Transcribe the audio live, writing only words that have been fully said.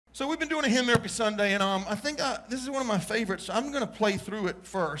So we've been doing a hymn every Sunday, and I think this is one of my favorites. So I'm going to play through it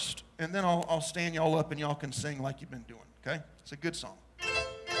first, and then I'll stand y'all up, and y'all can sing like you've been doing, okay? It's a good song.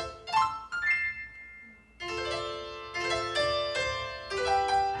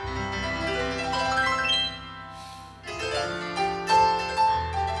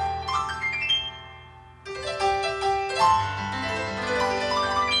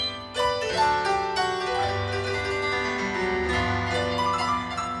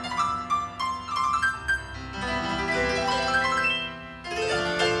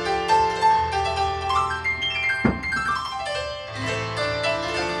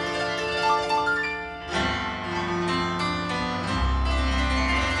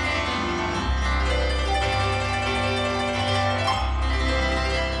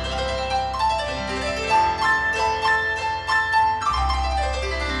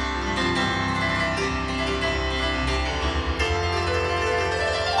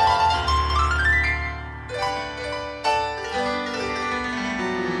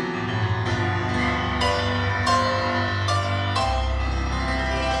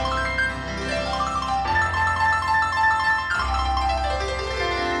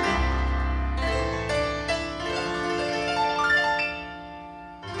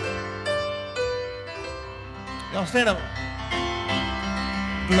 Y'all stand up.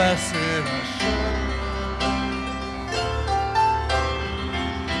 Blessed assurance.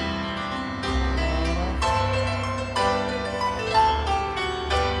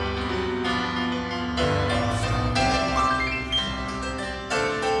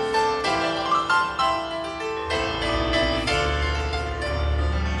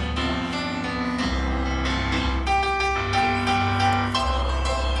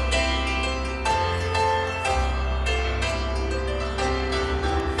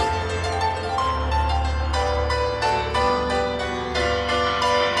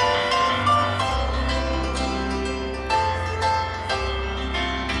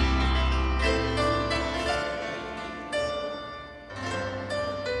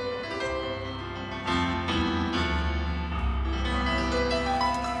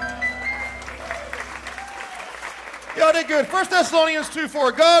 Y'all did good. 1 Thessalonians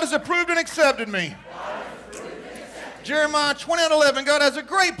 2:4. God has approved and accepted me. Jeremiah 20:11. God has a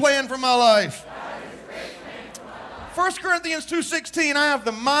great plan for my life. 1 Corinthians 2:16. I have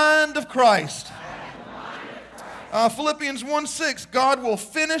the mind of Christ. Philippians 1:6. God will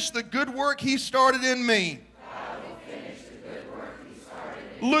finish the good work He started in me.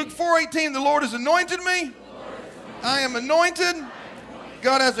 Luke 4:18. The Lord has anointed me. I am anointed.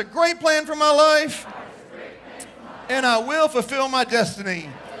 God has a great plan for my life. And I will fulfill my destiny.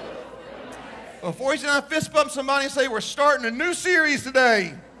 Before you sit down, fist bump somebody and say, we're starting a new series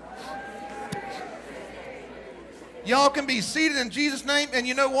today. Y'all can be seated in Jesus' name. And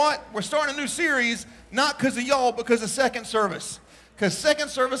you know what? We're starting a new series, not because of y'all, but because of second service. Because second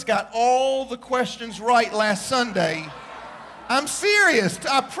service got all the questions right last Sunday. I'm serious.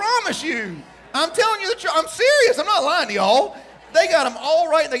 I promise you. I'm telling you the truth. I'm serious. I'm not lying to y'all. They got them all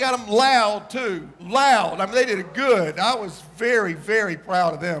right. They got them loud, too. Loud. I mean, they did it good. I was very, very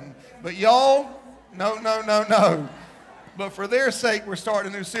proud of them. But y'all, no. But for their sake, we're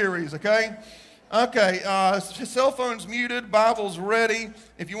starting a new series, okay? Okay, cell phone's muted. Bible's ready.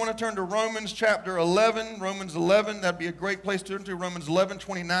 If you want to turn to Romans chapter 11, Romans 11, that'd be a great place to turn to. Romans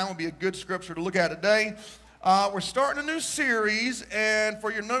 11:29 would be a good scripture to look at today. We're starting a new series, and for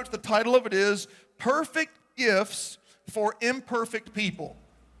your notes, the title of it is Perfect Gifts for Imperfect People.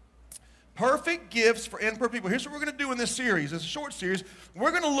 Perfect gifts for imperfect people. Here's what we're going to do in this series. It's a short series.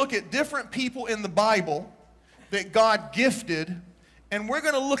 We're going to look at different people in the Bible that God gifted, and we're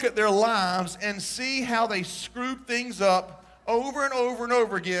going to look at their lives and see how they screwed things up over and over and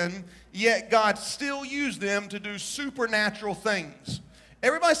over again, yet God still used them to do supernatural things.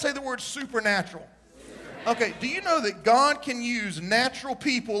 Everybody say the word supernatural. Okay, do you know that God can use natural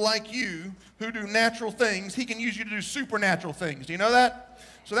people like you who do natural things? He can use you to do supernatural things. Do you know that?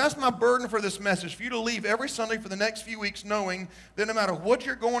 So that's my burden for this message, for you to leave every Sunday for the next few weeks knowing that no matter what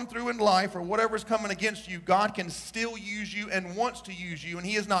you're going through in life or whatever's coming against you, God can still use you and wants to use you, and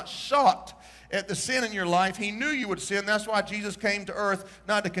He is not shocked at the sin in your life. He knew you would sin. That's why Jesus came to earth,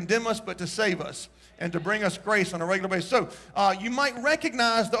 not to condemn us, but to save us and to bring us grace on a regular basis. So you might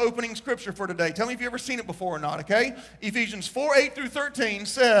recognize the opening scripture for today. Tell me if you've ever seen it before or not, okay? Ephesians 4:8-13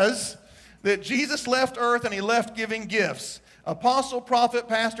 says that Jesus left earth and He left giving gifts. Apostle, prophet,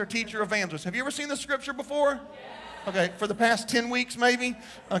 pastor, teacher, evangelist. Have you ever seen this scripture before? Yeah. Okay, for the past 10 weeks maybe?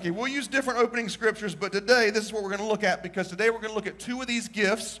 Okay, we'll use different opening scriptures, but today this is what we're going to look at, because today we're going to look at two of these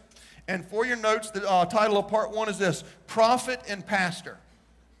gifts. And for your notes, the title of part one is this: Prophet and Pastor.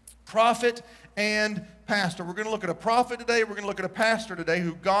 Prophet and pastor. We're going to look at a prophet today. We're going to look at a pastor today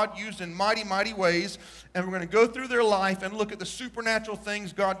who God used in mighty, mighty ways. And we're going to go through their life and look at the supernatural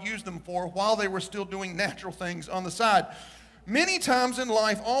things God used them for while they were still doing natural things on the side. Many times in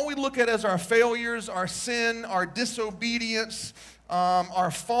life, all we look at is our failures, our sin, our disobedience, our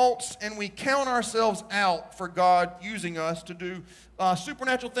faults, and we count ourselves out for God using us to do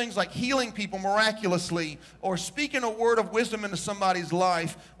supernatural things like healing people miraculously, or speaking a word of wisdom into somebody's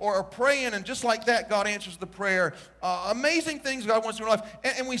life, or praying, and just like that, God answers the prayer. Amazing things God wants to do in life.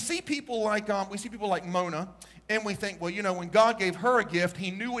 And we see people like Mona, and we think, well, you know, when God gave her a gift, He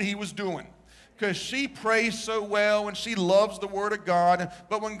knew what He was doing, because she prays so well and she loves the Word of God.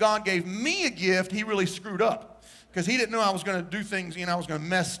 But when God gave me a gift, He really screwed up, because He didn't know I was going to do things, I was going to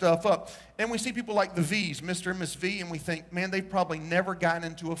mess stuff up. And we see people like the V's, Mr. and Miss V, and we think, man, they've probably never gotten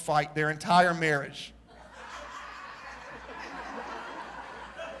into a fight their entire marriage.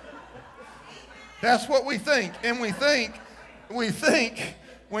 That's what we think. And we think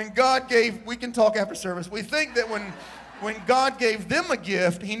when God gave, we can talk after service, we think that when God gave them a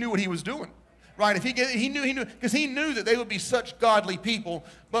gift, He knew what He was doing. Right? If he knew, because He knew that they would be such godly people.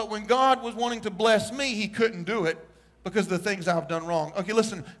 But when God was wanting to bless me, He couldn't do it because of the things I've done wrong. Okay,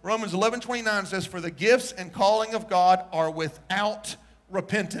 listen, Romans 11:29 says, for the gifts and calling of God are without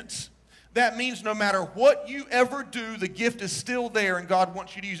repentance. That means no matter what you ever do, the gift is still there and God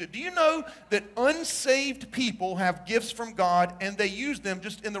wants you to use it. Do you know that unsaved people have gifts from God and they use them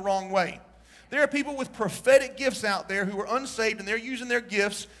just in the wrong way? There are people with prophetic gifts out there who are unsaved, and they're using their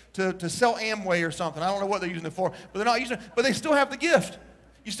gifts to sell Amway or something. I don't know what they're using it for, but they're not using it. But they still have the gift.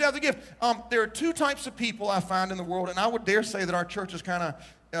 You still have the gift. There are two types of people I find in the world, and I would dare say that our church is kind of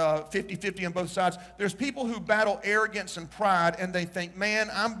 50-50 on both sides. There's people who battle arrogance and pride, and they think, man,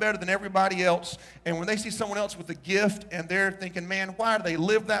 I'm better than everybody else. And when they see someone else with a gift, and they're thinking, man, why do they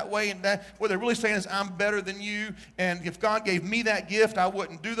live that way? And that, what they're really saying is, I'm better than you, and if God gave me that gift, I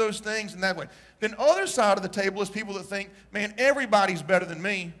wouldn't do those things in that way. Then other side of the table is people that think, man, everybody's better than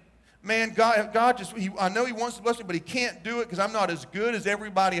me. Man, God just, I know He wants to bless me, but He can't do it because I'm not as good as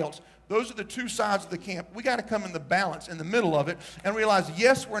everybody else. Those are the two sides of the camp. We got to come in the balance, in the middle of it, and realize,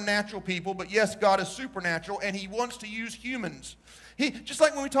 yes, we're natural people, but yes, God is supernatural, and He wants to use humans. Just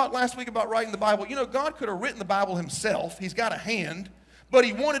like when we talked last week about writing the Bible, God could have written the Bible Himself. He's got a hand, but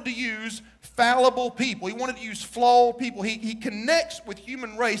He wanted to use fallible people. He wanted to use flawed people. He connects with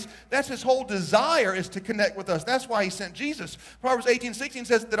human race. That's His whole desire, is to connect with us. That's why He sent Jesus. Proverbs 18:16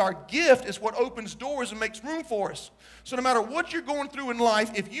 says that our gift is what opens doors and makes room for us. So no matter what you're going through in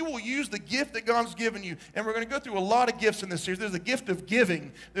life, if you will use the gift that God's given you, and we're going to go through a lot of gifts in this series. There's a gift of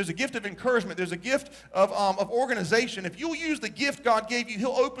giving. There's a gift of encouragement. There's a gift of organization. If you'll use the gift God gave you, He'll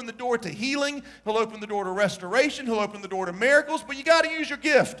open the door to healing. He'll open the door to restoration. He'll open the door to miracles. But you got to use your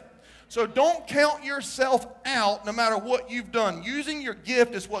gift. So don't count yourself out no matter what you've done. Using your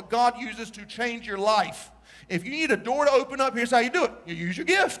gift is what God uses to change your life. If you need a door to open up, here's how you do it. You use your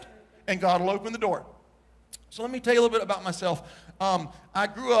gift, and God will open the door. So let me tell you a little bit about myself. I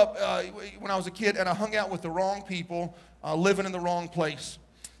grew up when I was a kid, and I hung out with the wrong people, living in the wrong place.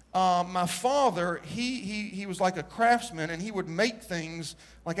 My father, he was like a craftsman, and he would make things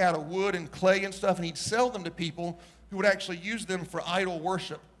like out of wood and clay and stuff, and he'd sell them to people who would actually use them for idol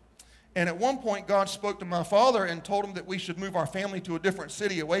worship. And at one point, God spoke to my father and told him that we should move our family to a different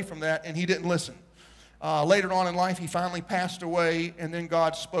city away from that, and he didn't listen. Later on in life, he finally passed away, and then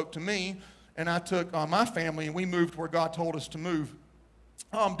God spoke to me, and I took my family, and we moved where God told us to move.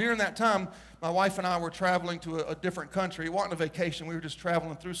 During that time, my wife and I were traveling to a different country. It wasn't a vacation. We were just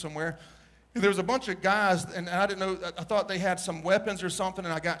traveling through somewhere. And there was a bunch of guys, and I didn't know, I thought they had some weapons or something,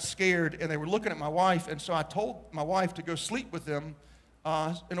 and I got scared, and they were looking at my wife, and so I told my wife to go sleep with them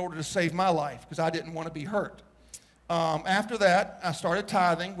in order to save my life, because I didn't want to be hurt. After that, I started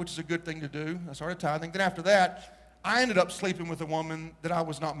tithing, which is a good thing to do. I started tithing. Then after that, I ended up sleeping with a woman that I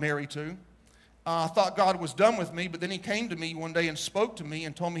was not married to. I thought God was done with me, but then He came to me one day and spoke to me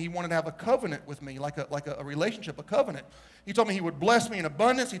and told me He wanted to have a covenant with me, like a relationship, a covenant. He told me He would bless me in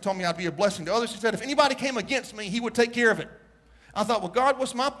abundance. He told me I'd be a blessing to others. He said if anybody came against me, He would take care of it. I thought, well, God,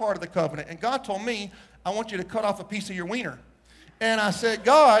 what's my part of the covenant? And God told me, I want you to cut off a piece of your wiener. And I said,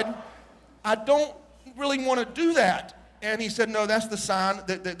 God, I don't really want to do that. And He said, no, that's the sign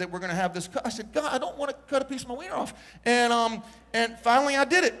that we're going to have this cut. I said, God, I don't want to cut a piece of my wiener off. And finally I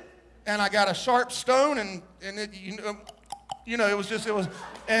did it. And I got a sharp stone, and it, it was just,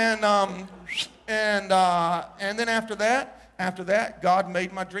 and then after that, God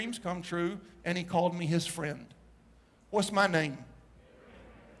made my dreams come true, and He called me His friend. What's my name?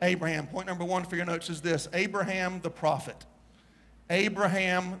 Abraham. Point number one for your notes is this: Abraham the prophet.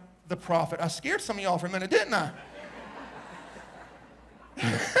 Abraham the prophet. I scared some of y'all for a minute, didn't I?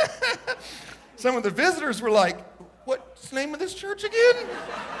 Some of the visitors were like, what's the name of this church again?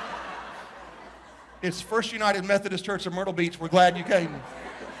 It's First United Methodist Church of Myrtle Beach. We're glad you came.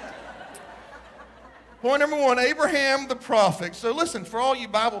 Point number one, Abraham the prophet. So listen, for all you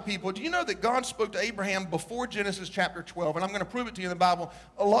Bible people, do you know that God spoke to Abraham before Genesis chapter 12? And I'm going to prove it to you in the Bible.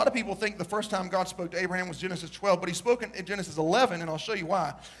 A lot of people think the first time God spoke to Abraham was Genesis 12, but he spoke in Genesis 11, and I'll show you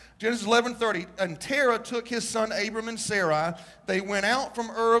why. Genesis 11:30, and Terah took his son Abram and Sarai. They went out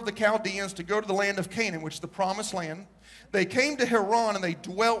from Ur of the Chaldeans to go to the land of Canaan, which is the promised land. They came to Haran, and they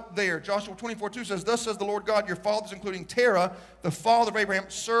dwelt there. Joshua 24:2 says, thus says the Lord God, your fathers, including Terah, the father of Abraham,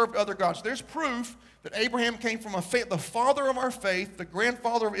 served other gods. There's proof that Abraham came from the father of our faith, the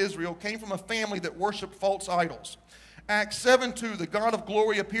grandfather of Israel, came from a family that worshiped false idols. Acts 7:2, the God of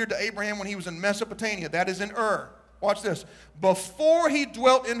glory appeared to Abraham when he was in Mesopotamia. That is in Ur. Watch this. Before he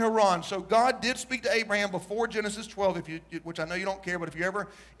dwelt in Haran. So God did speak to Abraham before Genesis 12, which I know you don't care, but if you're ever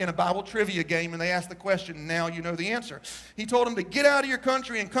in a Bible trivia game and they ask the question, now you know the answer. He told him to get out of your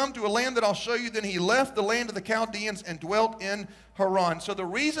country and come to a land that I'll show you. Then he left the land of the Chaldeans and dwelt in Haran. So the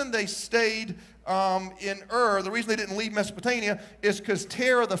reason they stayed in Ur, the reason they didn't leave Mesopotamia, is because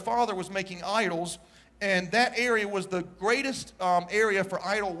Terah, the father, was making idols. And that area was the greatest area for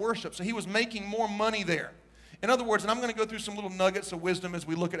idol worship. So he was making more money there. In other words, and I'm going to go through some little nuggets of wisdom as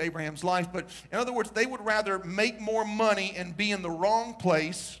we look at Abraham's life, but in other words, they would rather make more money and be in the wrong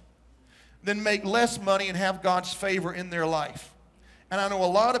place than make less money and have God's favor in their life. And I know a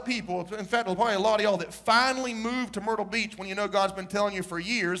lot of people, in fact, probably a lot of y'all that finally moved to Myrtle Beach when you know God's been telling you for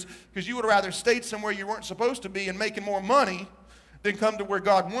years, because you would have rather stayed somewhere you weren't supposed to be and making more money than come to where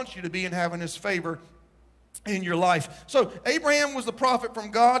God wants you to be and having His favor in your life. So Abraham was the prophet from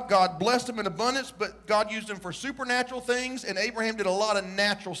God. God blessed him in abundance, but God used him for supernatural things, and Abraham did a lot of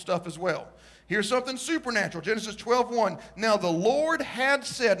natural stuff as well. Here's something supernatural. Genesis 12:1. Now the Lord had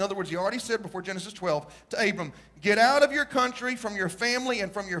said, in other words, he already said before Genesis 12 to Abram, get out of your country, from your family,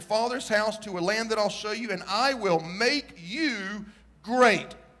 and from your father's house to a land that I'll show you, and I will make you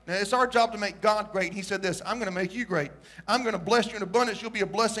great. Now, it's our job to make God great. He said this, I'm going to make you great. I'm going to bless you in abundance. You'll be a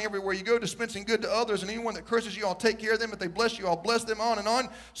blessing everywhere you go, dispensing good to others. And anyone that curses you, I'll take care of them. If they bless you, I'll bless them, on and on.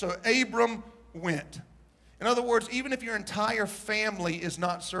 So Abram went. In other words, even if your entire family is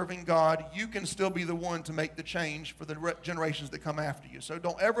not serving God, you can still be the one to make the change for the generations that come after you. So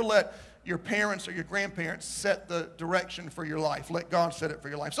don't ever let your parents or your grandparents set the direction for your life. Let God set it for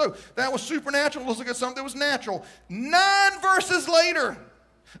your life. So that was supernatural. Let's look at something that was natural. 9 verses later,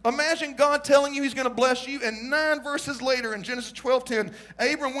 imagine God telling you He's going to bless you, and 9 verses later in Genesis 12:10,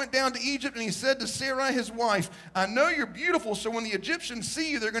 Abram went down to Egypt, and he said to Sarai, his wife, I know you're beautiful, so when the Egyptians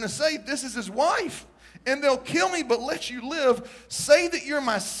see you, they're going to say, this is his wife, and they'll kill me but let you live. Say that you're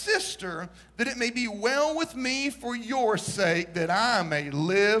my sister, that it may be well with me for your sake, that I may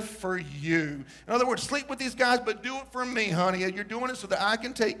live for you. In other words, sleep with these guys, but do it for me, honey. You're doing it so that I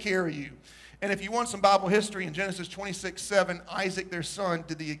can take care of you. And if you want some Bible history, in Genesis 26:7, Isaac, their son,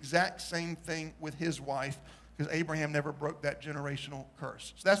 did the exact same thing with his wife, because Abraham never broke that generational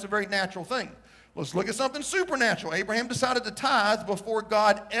curse. So that's a very natural thing. Let's look at something supernatural. Abraham decided to tithe before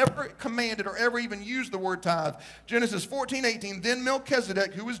God ever commanded or ever even used the word tithe. Genesis 14:18, then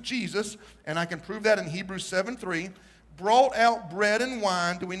Melchizedek, who is Jesus, and I can prove that in Hebrews 7:3, brought out bread and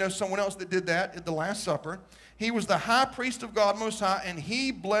wine. Do we know someone else that did that at the Last Supper? He was the high priest of God Most High, and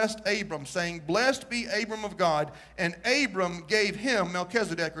he blessed Abram, saying, blessed be Abram of God. And Abram gave him,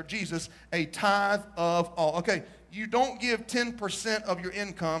 Melchizedek or Jesus, a tithe of all. Okay, you don't give 10% of your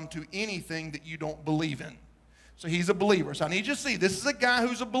income to anything that you don't believe in. So he's a believer. So I need you to see, this is a guy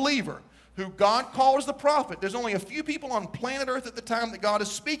who's a believer, who God calls the prophet. There's only a few people on planet Earth at the time that God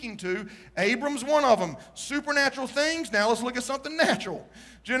is speaking to. Abram's one of them. Supernatural things. Now let's look at something natural.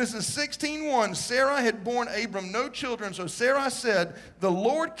 Genesis 16:1, Sarah had borne Abram no children, so Sarah said, the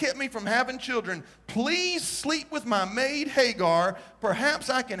Lord kept me from having children. Please sleep with my maid Hagar.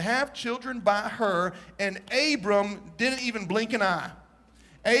 Perhaps I can have children by her. And Abram didn't even blink an eye.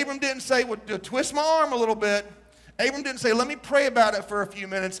 Abram didn't say, well, twist my arm a little bit. Abram didn't say, let me pray about it for a few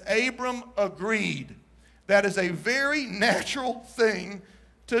minutes. Abram agreed. That is a very natural thing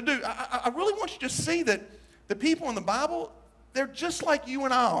to do. I really want you to see that the people in the Bible, they're just like you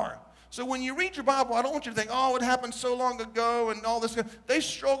and I are. So when you read your Bible, I don't want you to think, oh, it happened so long ago and all this. They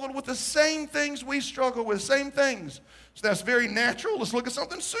struggled with the same things we struggle with, same things. So that's very natural. Let's look at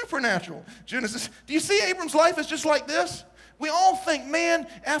something supernatural. Genesis. Do you see Abram's life is just like this? We all think, man,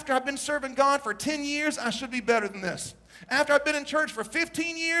 after I've been serving God for 10 years, I should be better than this. After I've been in church for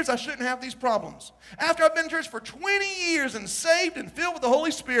 15 years, I shouldn't have these problems. After I've been in church for 20 years and saved and filled with the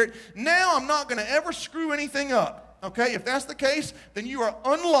Holy Spirit, now I'm not going to ever screw anything up. Okay, if that's the case, then you are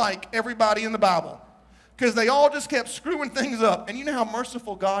unlike everybody in the Bible, because they all just kept screwing things up. And you know how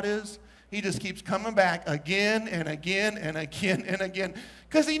merciful God is? He just keeps coming back again and again and again and again,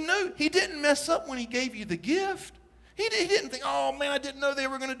 because he knew he didn't mess up when he gave you the gift. He didn't think, oh man, I didn't know they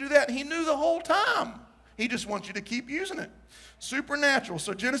were going to do that. He knew the whole time. He just wants you to keep using it. Supernatural.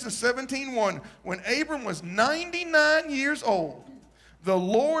 So Genesis 17:1, when Abram was 99 years old, the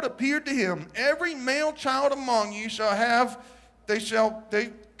Lord appeared to him. Every male child among you shall have, they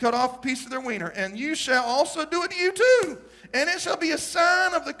cut off a piece of their wiener, and you shall also do it to you too. And it shall be a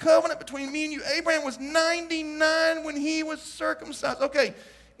sign of the covenant between me and you. Abraham was 99 when he was circumcised. Okay,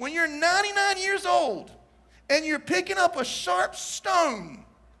 when you're 99 years old and you're picking up a sharp stone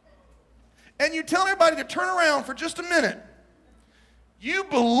and you tell everybody to turn around for just a minute, you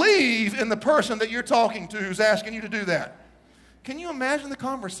believe in the person that you're talking to who's asking you to do that. Can you imagine the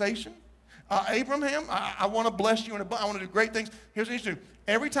conversation? Abraham, I want to bless you, and I want to do great things. Here's what you need to do.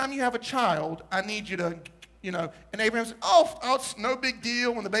 Every time you have a child, I need you to, and Abraham said, oh, it's no big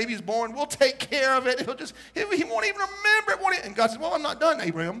deal. When the baby's born, we'll take care of it. He won't even remember it. And God said, well, I'm not done,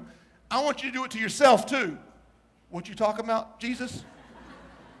 Abraham. I want you to do it to yourself too. What you talking about, Jesus?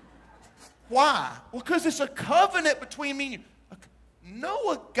 Why? Well, because it's a covenant between me and you.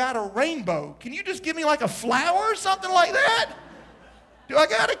 Noah got a rainbow. Can you just give me like a flower or something like that? Do I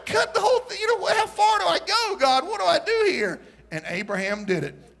got to cut the whole thing? How far do I go, God? What do I do here? And Abraham did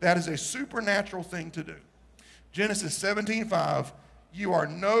it. That is a supernatural thing to do. Genesis 17:5, you are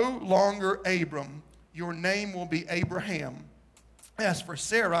no longer Abram. Your name will be Abraham. As for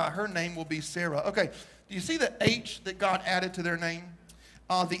Sarah, her name will be Sarah. Okay, do you see the H that God added to their name?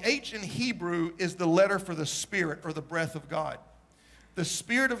 The H in Hebrew is the letter for the Spirit or the breath of God. The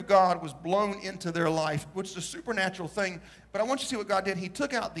Spirit of God was blown into their life, which is a supernatural thing. But I want you to see what God did. He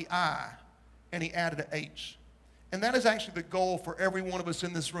took out the I and he added an H. And that is actually the goal for every one of us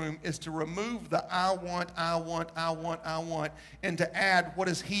in this room, is to remove the I want, and to add what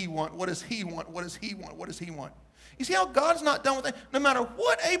does he want, what does he want, what does he want, what does he want. You see how God's not done with that? No matter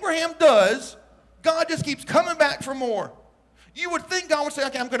what Abraham does, God just keeps coming back for more. You would think God would say,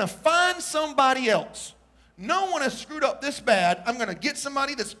 okay, I'm going to find somebody else. No one has screwed up this bad. I'm going to get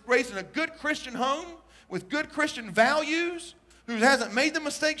somebody that's raised in a good Christian home with good Christian values, who hasn't made the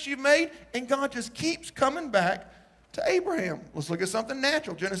mistakes you've made, and God just keeps coming back to Abraham. Let's look at something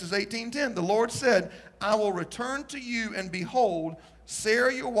natural. Genesis 18:10. The Lord said, I will return to you, and behold,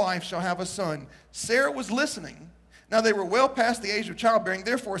 Sarah your wife shall have a son. Sarah was listening. Now they were well past the age of childbearing.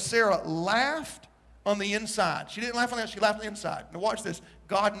 Therefore Sarah laughed on the inside. She didn't laugh on the outside, she laughed on the inside. Now watch this.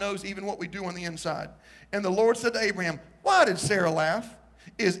 God knows even what we do on the inside. And the Lord said to Abraham, why did Sarah laugh?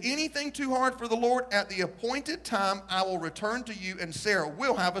 Is anything too hard for the Lord? At the appointed time I will return to you, and Sarah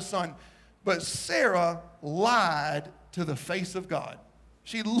will have a son. But Sarah lied to the face of God.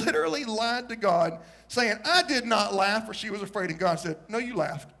 She literally lied to God, saying, I did not laugh, for she was afraid. And God said, no, you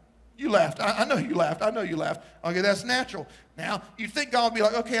laughed. You laughed. I know you laughed. I know you laughed. Okay, that's natural. Now, you'd think God would be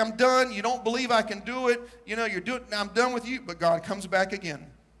like, okay, I'm done. You don't believe I can do it. You're doing it. Now I'm done with you. But God comes back again.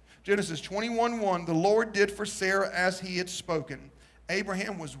 Genesis 21:1, the Lord did for Sarah as he had spoken.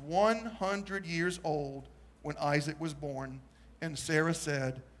 Abraham was 100 years old when Isaac was born. And Sarah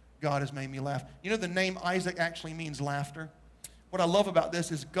said, God has made me laugh. The name Isaac actually means laughter. What I love about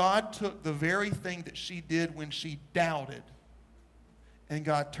this is God took the very thing that she did when she doubted, and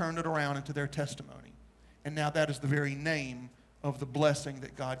God turned it around into their testimony. And now that is the very name of the blessing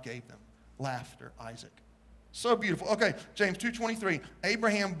that God gave them. Laughter, Isaac. So beautiful. Okay, James 2:23.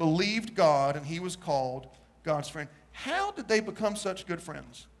 Abraham believed God, and he was called God's friend. How did they become such good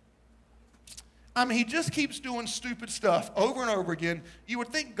friends? I mean, he just keeps doing stupid stuff over and over again. You would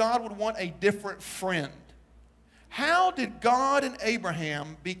think God would want a different friend. How did God and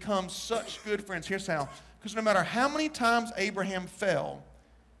Abraham become such good friends? Here's how. Because no matter how many times Abraham fell,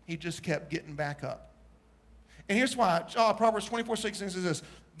 he just kept getting back up. And here's why. Proverbs 24:16 says this.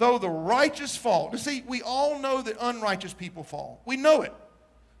 Though the righteous fall. See, we all know that unrighteous people fall. We know it.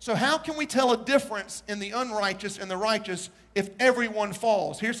 So how can we tell a difference in the unrighteous and the righteous if everyone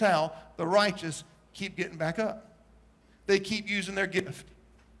falls? Here's how. The righteous keep getting back up. They keep using their gift.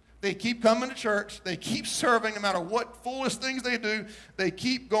 They keep coming to church. They keep serving no matter what foolish things they do. They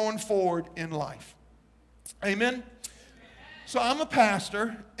keep going forward in life. Amen? So I'm a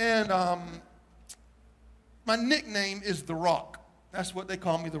pastor, and my nickname is The Rock. That's what they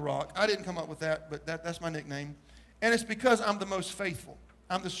call me, The Rock. I didn't come up with that, but that's my nickname. And it's because I'm the most faithful.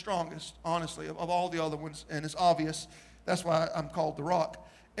 I'm the strongest, honestly, of all the other ones, and it's obvious. That's why I'm called the Rock.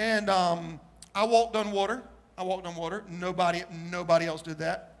 And I walked on water. Nobody else did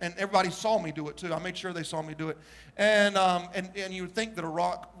that. And everybody saw me do it too. I made sure they saw me do it. And you would think that a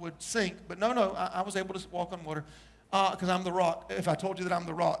rock would sink, but no, I was able to walk on water because I'm the Rock. If I told you that I'm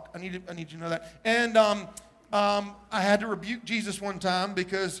the Rock, I need you to know that. And I had to rebuke Jesus one time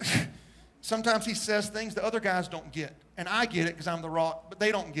because sometimes he says things that other guys don't get. And I get it because I'm the Rock, but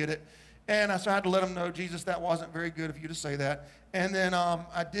they don't get it. And so I had to let him know, Jesus, that wasn't very good of you to say that. And then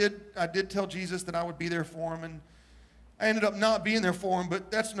I did tell Jesus that I would be there for him, and I ended up not being there for him, but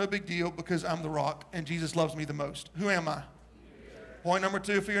that's no big deal because I'm the Rock, and Jesus loves me the most. Who am I? Point number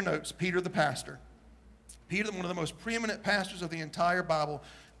 2 for your notes, Peter the pastor. Peter, one of the most preeminent pastors of the entire Bible.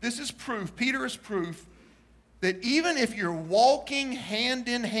 This is proof, Peter is proof, that even if you're walking hand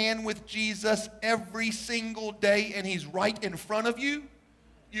in hand with Jesus every single day and he's right in front of you,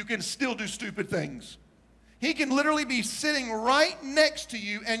 you can still do stupid things. He can literally be sitting right next to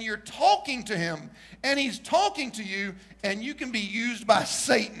you and you're talking to him and he's talking to you and you can be used by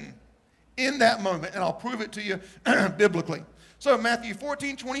Satan in that moment. And I'll prove it to you biblically. So Matthew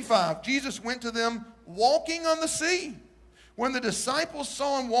 14:25, Jesus went to them walking on the sea. When the disciples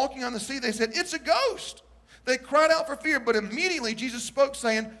saw him walking on the sea, they said, "It's a ghost." They cried out for fear, but immediately Jesus spoke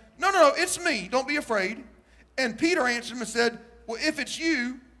saying, No, it's me. Don't be afraid. And Peter answered him and said, "Well, if it's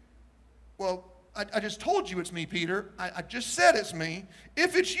you, well, I just told you it's me, Peter. I just said it's me.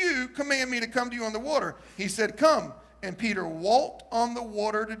 If it's you, command me to come to you on the water." He said, "Come." And Peter walked on the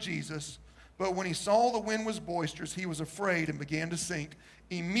water to Jesus. But when he saw the wind was boisterous, he was afraid and began to sink.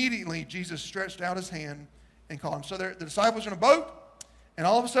 Immediately, Jesus stretched out his hand and called him. So the disciples are in a boat, and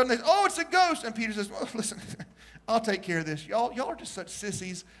all of a sudden they say, "Oh, it's a ghost." And Peter says, "Well, listen, I'll take care of this. Y'all are just such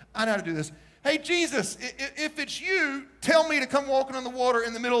sissies. I know how to do this. Hey, Jesus, if it's you, tell me to come walking on the water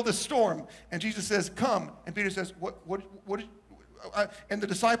in the middle of this storm." And Jesus says, "Come." And Peter says, what and the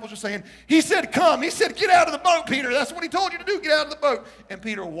disciples are saying, "He said, come." He said, "Get out of the boat, Peter. That's what he told you to do. Get out of the boat." And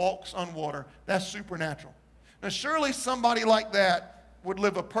Peter walks on water. That's supernatural. Now, surely somebody like that would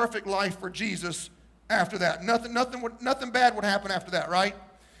live a perfect life for Jesus after that. Nothing bad would happen after that, right?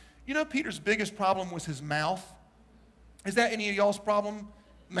 You know, Peter's biggest problem was his mouth. Is that any of y'all's problem?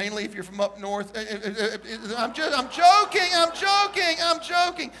 Mainly if you're from up north. I'm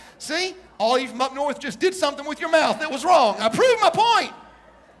joking. See? All you from up north just did something with your mouth that was wrong. I proved my point.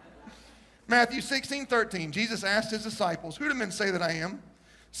 Matthew 16:13. Jesus asked his disciples, "Who do men say that I am?"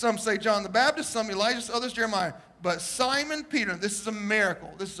 Some say John the Baptist, some Elijah, others Jeremiah. But Simon Peter, this is a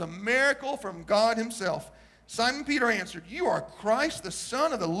miracle. This is a miracle from God himself. Simon Peter answered, "You are Christ, the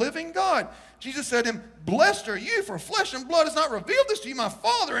Son of the living God." Jesus said to him, "Blessed are you, for flesh and blood has not revealed this to you, my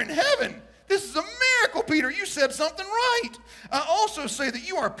Father in heaven." This is a miracle, Peter. You said something right. "I also say that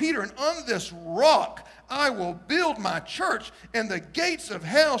you are Peter, and on this rock I will build my church, and the gates of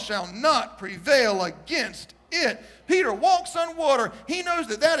hell shall not prevail against it." Peter walks on water. He knows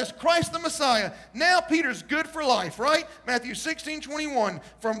that is Christ the Messiah. Now Peter's good for life, right? Matthew 16:21.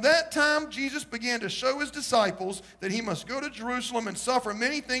 From that time, Jesus began to show his disciples that he must go to Jerusalem and suffer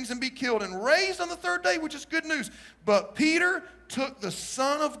many things and be killed and raised on the third day, which is good news. But Peter took the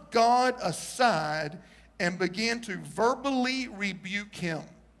Son of God aside and began to verbally rebuke him,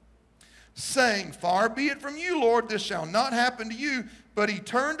 saying, "Far be it from you, Lord, this shall not happen to you." But he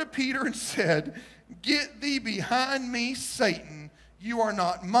turned to Peter and said, "Get thee behind me, Satan. You are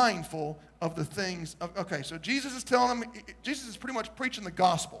not mindful of the things of..." Okay, so Jesus is telling him, Jesus is pretty much preaching the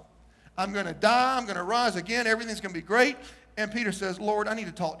gospel. I'm going to die, I'm going to rise again, everything's going to be great. And Peter says, "Lord, I need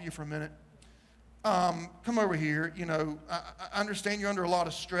to talk to you for a minute. Come over here. You know, I understand you're under a lot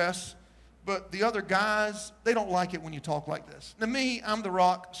of stress, but the other guys, they don't like it when you talk like this. Now me, I'm the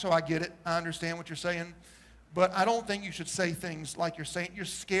Rock, so I get it. I understand what you're saying. But I don't think you should say things like you're saying. You're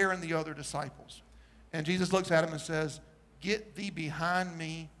scaring the other disciples." And Jesus looks at him and says, "Get thee behind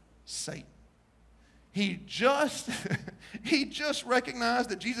me, Satan." He just recognized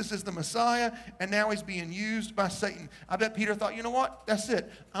that Jesus is the Messiah, and now he's being used by Satan. I bet Peter thought, you know what? That's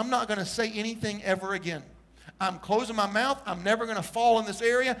it. I'm not going to say anything ever again. I'm closing my mouth. I'm never going to fall in this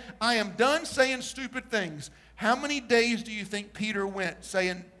area. I am done saying stupid things. How many days do you think Peter went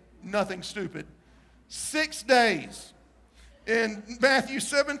saying nothing stupid? 6 days. In Matthew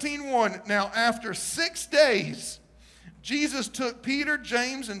 17:1, now after 6 days, Jesus took Peter,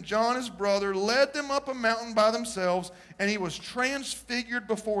 James, and John, his brother, led them up a mountain by themselves, and he was transfigured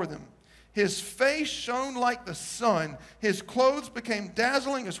before them. His face shone like the sun. His clothes became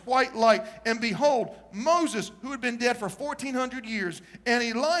dazzling as white light. And behold, Moses, who had been dead for 1,400 years, and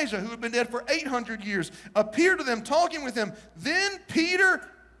Elijah, who had been dead for 800 years, appeared to them, talking with him. Then Peter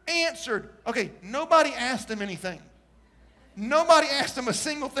answered. Okay, nobody asked him anything. Nobody asked him a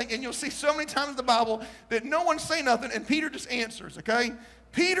single thing. And you'll see so many times in the Bible that no one say nothing and Peter just answers, okay?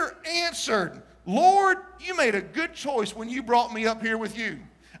 Peter answered, Lord, you made a good choice when you brought me up here with you.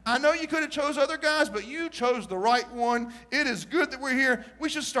 I know you could have chose other guys, but you chose the right one. It is good that we're here. We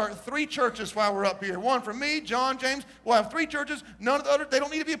should start 3 churches while we're up here. One for me, John, James. We'll have 3 churches. None of the others, they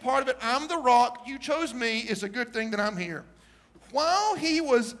don't need to be a part of it. I'm the rock. You chose me. It's a good thing that I'm here. While he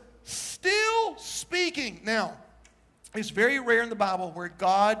was still speaking. Now, it's very rare in the Bible where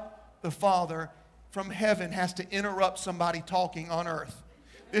God, the Father, from heaven has to interrupt somebody talking on earth.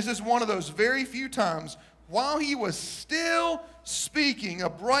 This is one of those very few times. While he was still speaking, a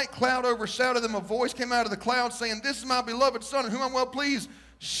bright cloud overshadowed them. A voice came out of the cloud saying, this is my beloved Son in whom I'm well pleased.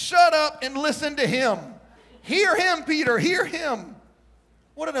 Shut up and listen to him. Hear him, Peter, hear him.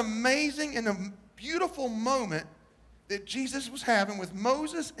 What an amazing and a beautiful moment that Jesus was having with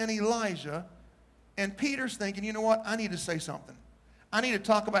Moses and Elijah. And Peter's thinking, you know what? I need to say something. I need to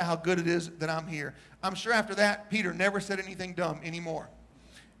talk about how good it is that I'm here. I'm sure after that, Peter never said anything dumb anymore.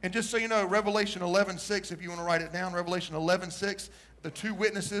 And just so you know, Revelation 11:6, if you want to write it down, Revelation 11:6, the 2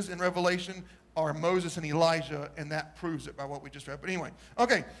 witnesses in Revelation are Moses and Elijah, and that proves it by what we just read. But anyway,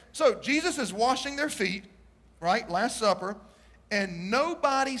 okay, so Jesus is washing their feet, right, Last Supper, and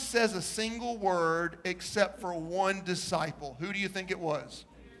nobody says a single word except for one disciple. Who do you think it was?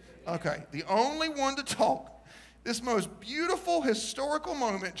 Okay, the only one to talk. This most beautiful historical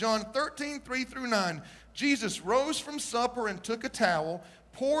moment, John 13:3-9, Jesus rose from supper and took a towel,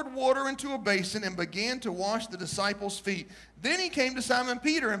 poured water into a basin, and began to wash the disciples' feet. Then he came to Simon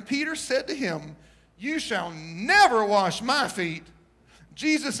Peter, and Peter said to him, you shall never wash my feet.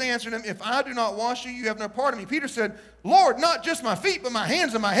 Jesus answered him, if I do not wash you, you have no part of me. Peter said, Lord, not just my feet, but my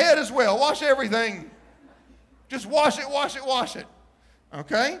hands and my head as well. Wash everything. Just wash it, wash it, wash it.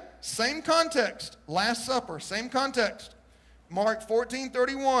 Okay? Same context. Last Supper, same context. Mark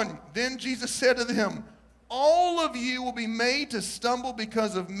 14:31. Then Jesus said to them, all of you will be made to stumble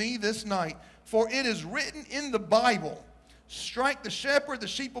because of me this night. For it is written in the Bible, strike the shepherd, the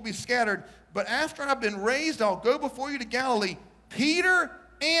sheep will be scattered. But after I've been raised, I'll go before you to Galilee. Peter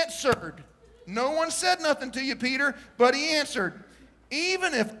answered. No one said nothing to you, Peter, but he answered,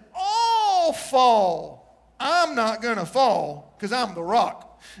 even if all fall, I'm not going to fall because I'm the rock.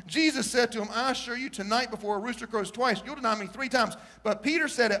 Jesus said to him, I assure you, tonight before a rooster crows twice, you'll deny me 3 times. But Peter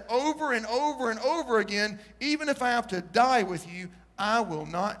said it over and over and over again, even if I have to die with you, I will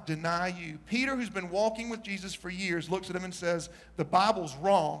not deny you. Peter, who's been walking with Jesus for years, looks at him and says, the Bible's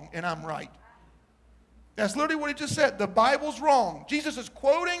wrong and I'm right. That's literally what he just said. The Bible's wrong. Jesus is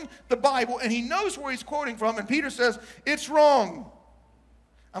quoting the Bible and he knows where he's quoting from, and Peter says, it's wrong.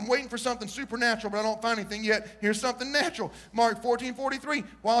 I'm waiting for something supernatural, but I don't find anything yet. Here's something natural. Mark 14:43.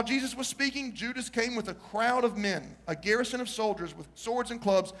 While Jesus was speaking, Judas came with a crowd of men, a garrison of soldiers with swords and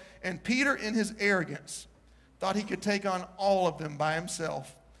clubs, and Peter, in his arrogance, thought he could take on all of them by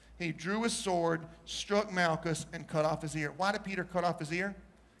himself. He drew his sword, struck Malchus, and cut off his ear. Why did Peter cut off his ear?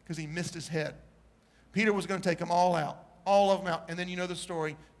 Because he missed his head. Peter was going to take them all out, all of them out. And then you know the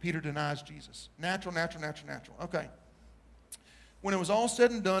story. Peter denies Jesus. Natural, natural, natural, natural. Okay. When it was all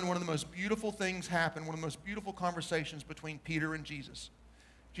said and done, one of the most beautiful things happened, one of the most beautiful conversations between Peter and Jesus.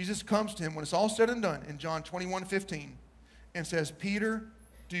 Jesus comes to him when it's all said and done in John 21:15 and says, Peter,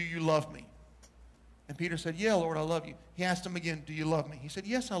 do you love me? And Peter said, yeah, Lord, I love you. He asked him again, do you love me? He said,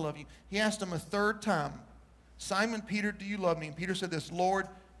 yes, I love you. He asked him a 3rd time, Simon Peter, do you love me? And Peter said this, Lord,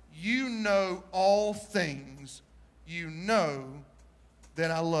 you know all things. You know that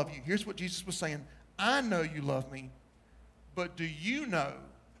I love you. Here's what Jesus was saying. I know you love me. But do you know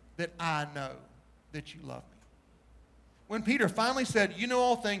that I know that you love me? When Peter finally said, you know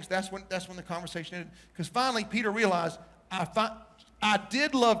all things, that's when the conversation ended. Because finally Peter realized, I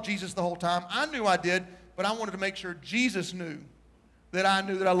did love Jesus the whole time. I knew I did, but I wanted to make sure Jesus knew that I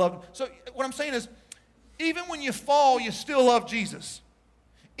knew that I loved him. So what I'm saying is, even when you fall, you still love Jesus.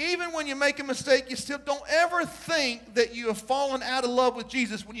 Even when you make a mistake, you still don't ever think that you have fallen out of love with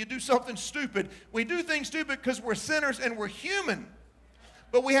Jesus when you do something stupid. We do things stupid because we're sinners and we're human.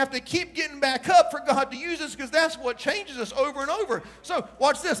 But we have to keep getting back up for God to use us because that's what changes us over and over. So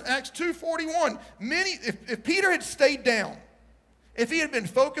watch this, Acts 2:41. If Peter had stayed down, if he had been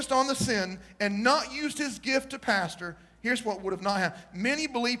focused on the sin and not used his gift to pastor, here's what would have not happened. Many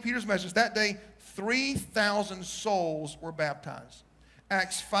believed Peter's message. That day, 3,000 souls were baptized.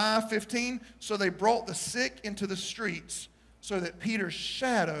 Acts 5:15, so they brought the sick into the streets so that Peter's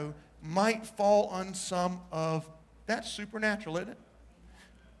shadow might fall on some of. That's supernatural, isn't it?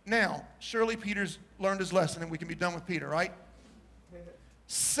 Now, surely Peter's learned his lesson and we can be done with Peter, right?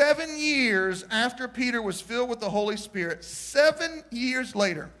 7 years after Peter was filled with the Holy Spirit, 7 years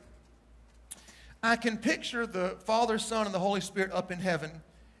later, I can picture the Father, Son, and the Holy Spirit up in heaven,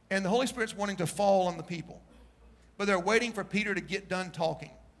 and the Holy Spirit's wanting to fall on the people. But they're waiting for Peter to get done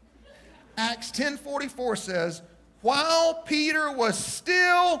talking. Acts 10:44 says, while Peter was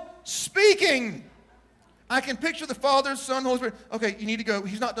still speaking, I can picture the Father, Son, Holy Spirit. Okay, you need to go.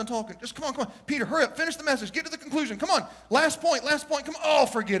 He's not done talking. Just come on. Peter, hurry up. Finish the message. Get to the conclusion. Come on. Last point. Come on. Oh,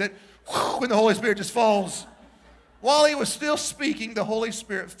 forget it. When the Holy Spirit just falls. While he was still speaking, the Holy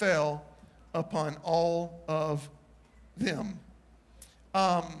Spirit fell upon all of them.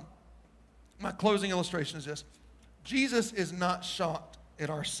 My closing illustration is this. Jesus is not shocked at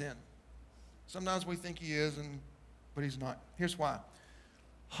our sin. Sometimes we think he is, but he's not. Here's why.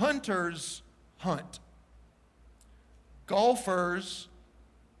 Hunters hunt. Golfers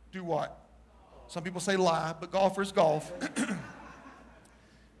do what? Some people say lie, but golfers golf.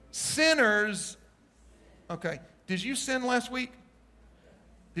 Sinners, okay. Did you sin last week?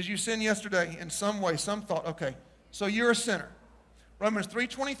 Did you sin yesterday in some way, some thought? Okay, so you're a sinner. Romans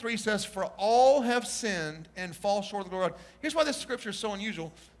 3:23 says, for all have sinned and fall short of the glory of God. Here's why this scripture is so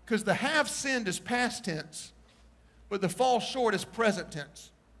unusual. Because the have sinned is past tense, but the fall short is present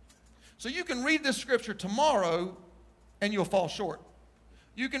tense. So you can read this scripture tomorrow and you'll fall short.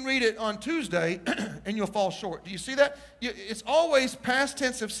 You can read it on Tuesday and you'll fall short. Do you see that? It's always past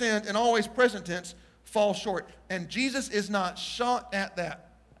tense of sinned and always present tense fall short. And Jesus is not shocked at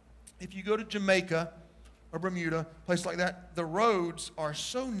that. If you go to Jamaica or Bermuda, place like that, the roads are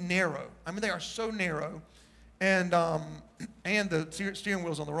so narrow. I mean, they are so narrow. And the steering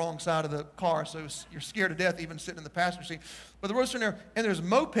wheel's on the wrong side of the car, so you're scared to death even sitting in the passenger seat. But the roads are narrow, and there's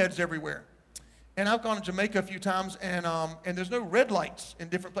mopeds everywhere. And I've gone to Jamaica a few times, and there's no red lights in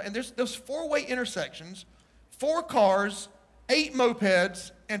different places. And there's those four-way intersections, 4 cars, 8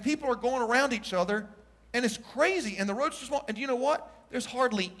 mopeds, and people are going around each other, and it's crazy. And the roads are small. And you know what? There's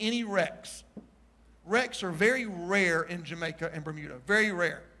hardly any wrecks. Wrecks are very rare in Jamaica and Bermuda, very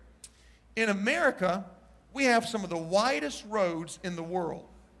rare. In America, we have some of the widest roads in the world.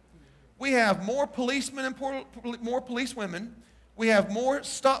 We have more policemen and more policewomen. We have more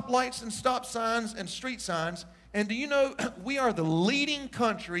stoplights and stop signs and street signs. And do you know, we are the leading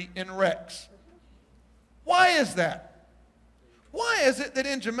country in wrecks. Why is that? Why is it that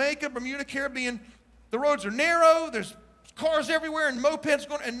in Jamaica, Bermuda, Caribbean, the roads are narrow, there's cars everywhere and mopeds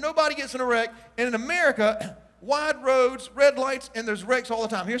going, and nobody gets in a wreck. And in America, wide roads, red lights, and there's wrecks all the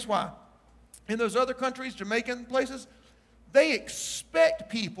time. Here's why. In those other countries, Jamaican places, they expect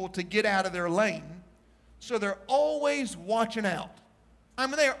people to get out of their lane, so they're always watching out. I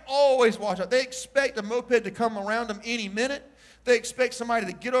mean, they're always watching out. They expect a moped to come around them any minute. They expect somebody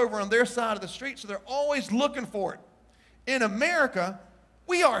to get over on their side of the street, so they're always looking for it. In America,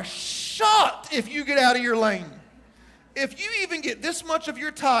 we are shocked if you get out of your lane. If you even get this much of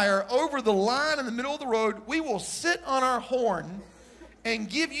your tire over the line in the middle of the road, we will sit on our horn and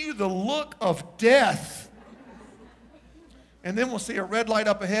give you the look of death. And then we'll see a red light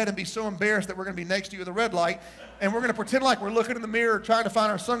up ahead and be so embarrassed that we're going to be next to you at the red light. And we're going to pretend like we're looking in the mirror trying to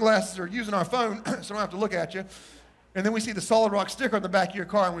find our sunglasses or using our phone so we don't have to look at you. And then we see the Solid Rock sticker on the back of your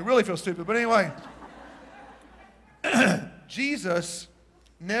car and we really feel stupid. But anyway, Jesus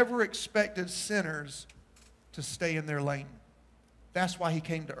never expected sinners to stay in their lane. That's why he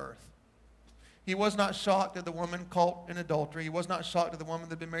came to earth. He was not shocked at the woman caught in adultery. He was not shocked at the woman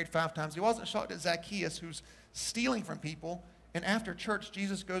that had been married 5 times. He wasn't shocked at Zacchaeus, who's stealing from people. And after church,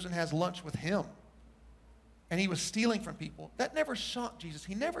 Jesus goes and has lunch with him. And he was stealing from people. That never shocked Jesus.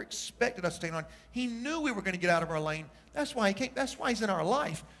 He never expected us to stay on. He knew we were going to get out of our lane. That's why he came. That's why he's in our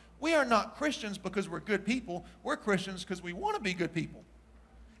life. We are not Christians because we're good people. We're Christians because we want to be good people.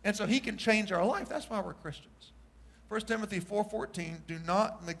 And so he can change our life. That's why we're Christians. 1 Timothy 4:14, do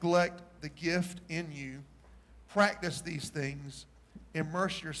not neglect the gift in you. Practice these things.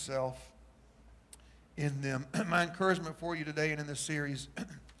 Immerse yourself in them. My encouragement for you today and in this series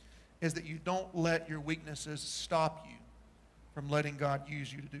is that you don't let your weaknesses stop you from letting God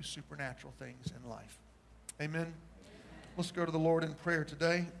use you to do supernatural things in life. Amen? Let's go to the Lord in prayer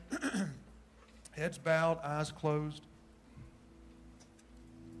today. Heads bowed, eyes closed.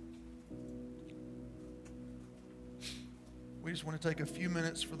 We just want to take a few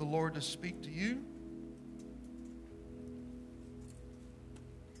minutes for the Lord to speak to you.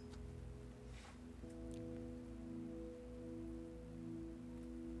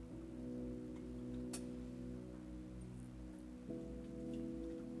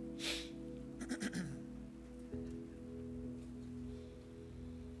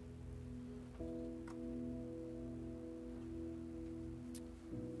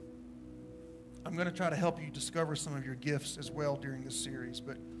 I'm going to try to help you discover some of your gifts as well during this series.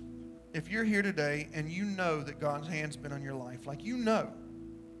 But if you're here today and you know that God's hand's been on your life, like you know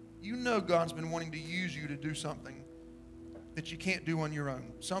God's been wanting to use you to do something that you can't do on your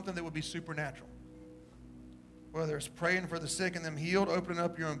own, something that would be supernatural. Whether it's praying for the sick and them healed, opening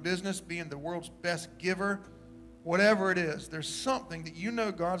up your own business, being the world's best giver, whatever it is, there's something that you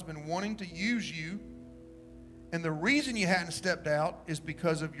know God's been wanting to use you, and the reason you hadn't stepped out is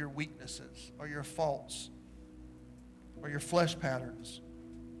because of your weaknesses or your faults or your flesh patterns.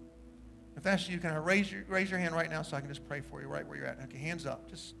 If that's you, can I raise your hand right now so I can just pray for you right where you're at? Okay, hands up.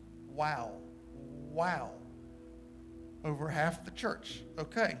 Just wow. Over half the church.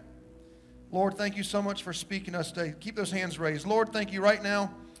 Okay. Lord, thank you so much for speaking to us today. Keep those hands raised. Lord, thank you right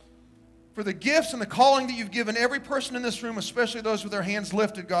now for the gifts and the calling that you've given every person in this room, especially those with their hands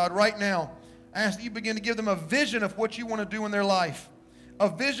lifted, God, right now. I ask that you begin to give them a vision of what you want to do in their life, a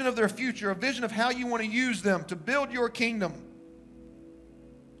vision of their future, a vision of how you want to use them to build your kingdom.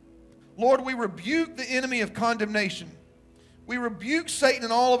 Lord, we rebuke the enemy of condemnation. We rebuke Satan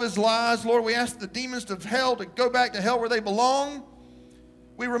and all of his lies. Lord, we ask the demons of hell to go back to hell where they belong.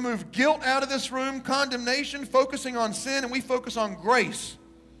 We remove guilt out of this room, condemnation, focusing on sin, and we focus on grace.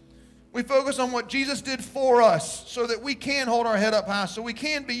 We focus on what Jesus did for us so that we can hold our head up high, so we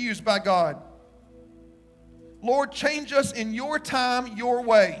can be used by God. Lord, change us in your time, your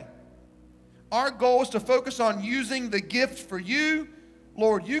way. Our goal is to focus on using the gift for you.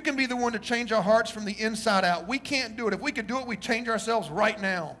 Lord, you can be the one to change our hearts from the inside out. We can't do it. If we could do it, we'd change ourselves right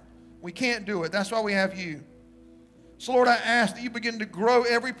now. We can't do it. That's why we have you. So, Lord, I ask that you begin to grow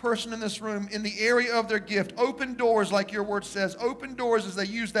every person in this room in the area of their gift. Open doors, like your word says. Open doors as they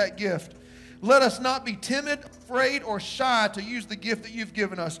use that gift. Let us not be timid, afraid, or shy to use the gift that you've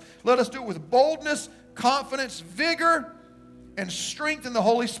given us. Let us do it with boldness, confidence, vigor, and strength in the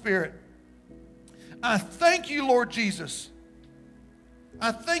Holy Spirit. I thank you, Lord Jesus.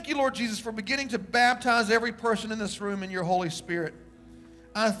 I thank you, Lord Jesus, for beginning to baptize every person in this room in your Holy Spirit.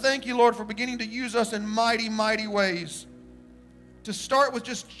 I thank you, Lord, for beginning to use us in mighty, mighty ways. To start with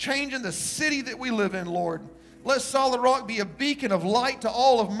just changing the city that we live in, Lord. Let Solid Rock be a beacon of light to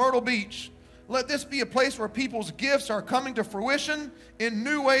all of Myrtle Beach. Let this be a place where people's gifts are coming to fruition in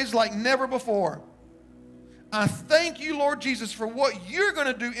new ways like never before. I thank you, Lord Jesus, for what you're going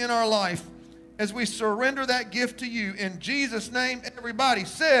to do in our life as we surrender that gift to you. In Jesus' name, everybody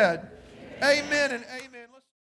said, amen and amen.